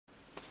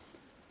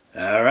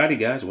Alrighty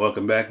guys,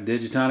 welcome back to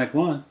Digitonic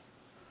 1.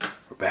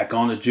 We're back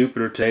on the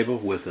Jupiter table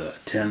with a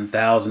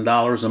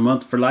 $10,000 a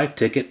month for life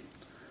ticket,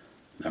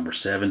 number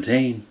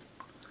 17.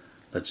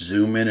 Let's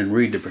zoom in and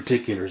read the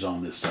particulars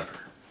on this sucker.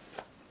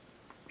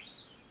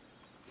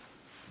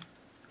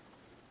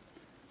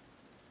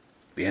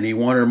 If any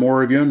one or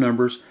more of your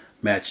numbers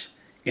match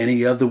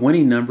any of the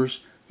winning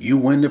numbers, you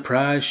win the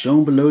prize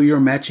shown below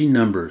your matching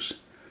numbers.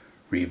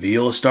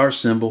 Reveal a star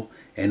symbol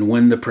and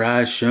win the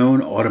prize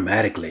shown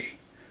automatically.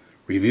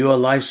 Review a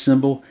life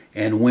symbol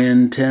and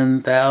win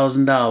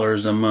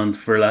 $10,000 a month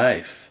for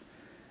life.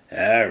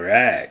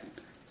 Alright,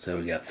 so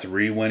we got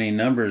 3 winning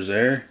numbers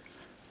there.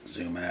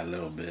 Zoom out a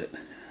little bit.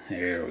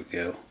 There we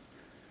go.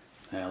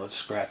 Now let's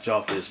scratch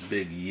off this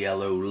big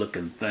yellow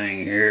looking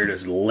thing here,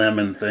 this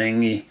lemon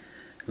thingy.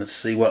 Let's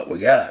see what we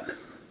got.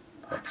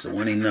 What the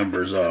winning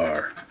numbers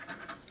are.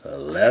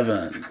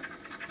 11,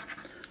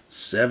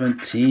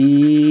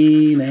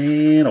 17,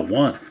 and a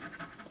 1.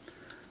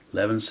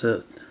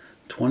 11,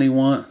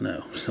 21,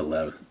 no, it's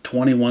 11.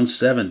 21,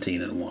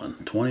 17, and 1.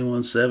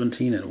 21,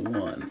 17, and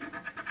 1.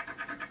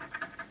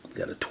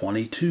 Got a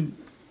 22.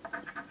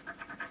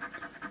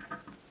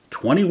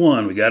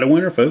 21, we got a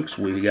winner, folks.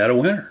 We got a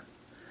winner.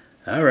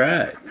 All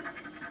right.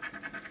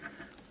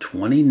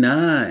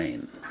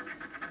 29.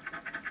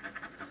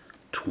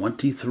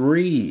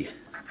 23.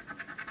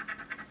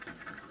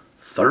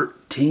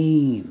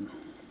 13.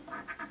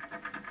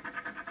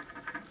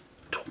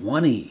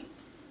 20.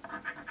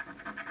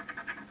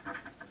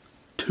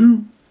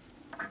 2.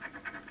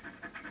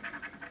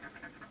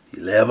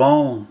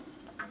 11.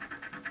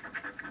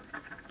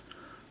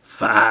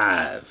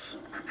 5.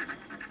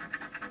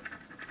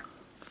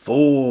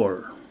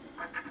 4.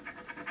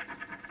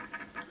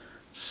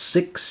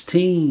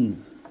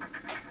 16.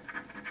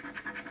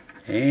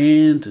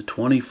 And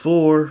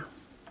 24.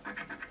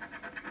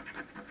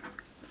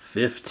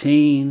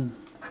 15.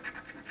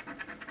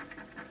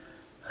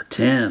 A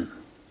 10.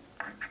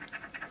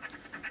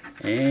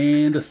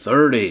 And a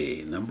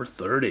 30, number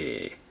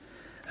 30.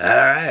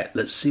 Alright,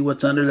 let's see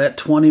what's under that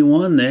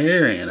 21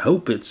 there and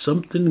hope it's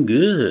something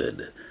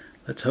good.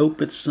 Let's hope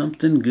it's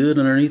something good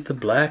underneath the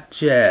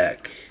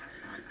blackjack.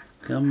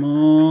 Come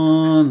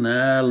on,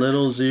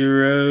 little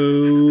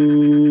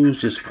zeros.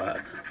 Just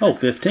 5. Oh,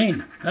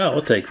 15. Oh,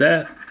 I'll take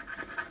that.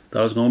 Thought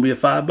it was going to be a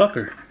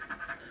 $5-bucker.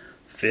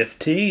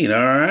 15,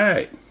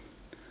 alright.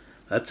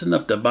 That's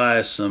enough to buy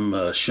us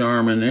some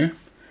Charmin there.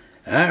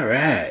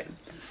 Alright.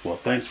 Well,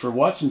 thanks for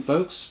watching,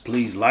 folks.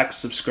 Please like,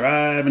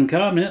 subscribe, and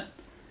comment.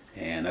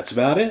 And that's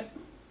about it.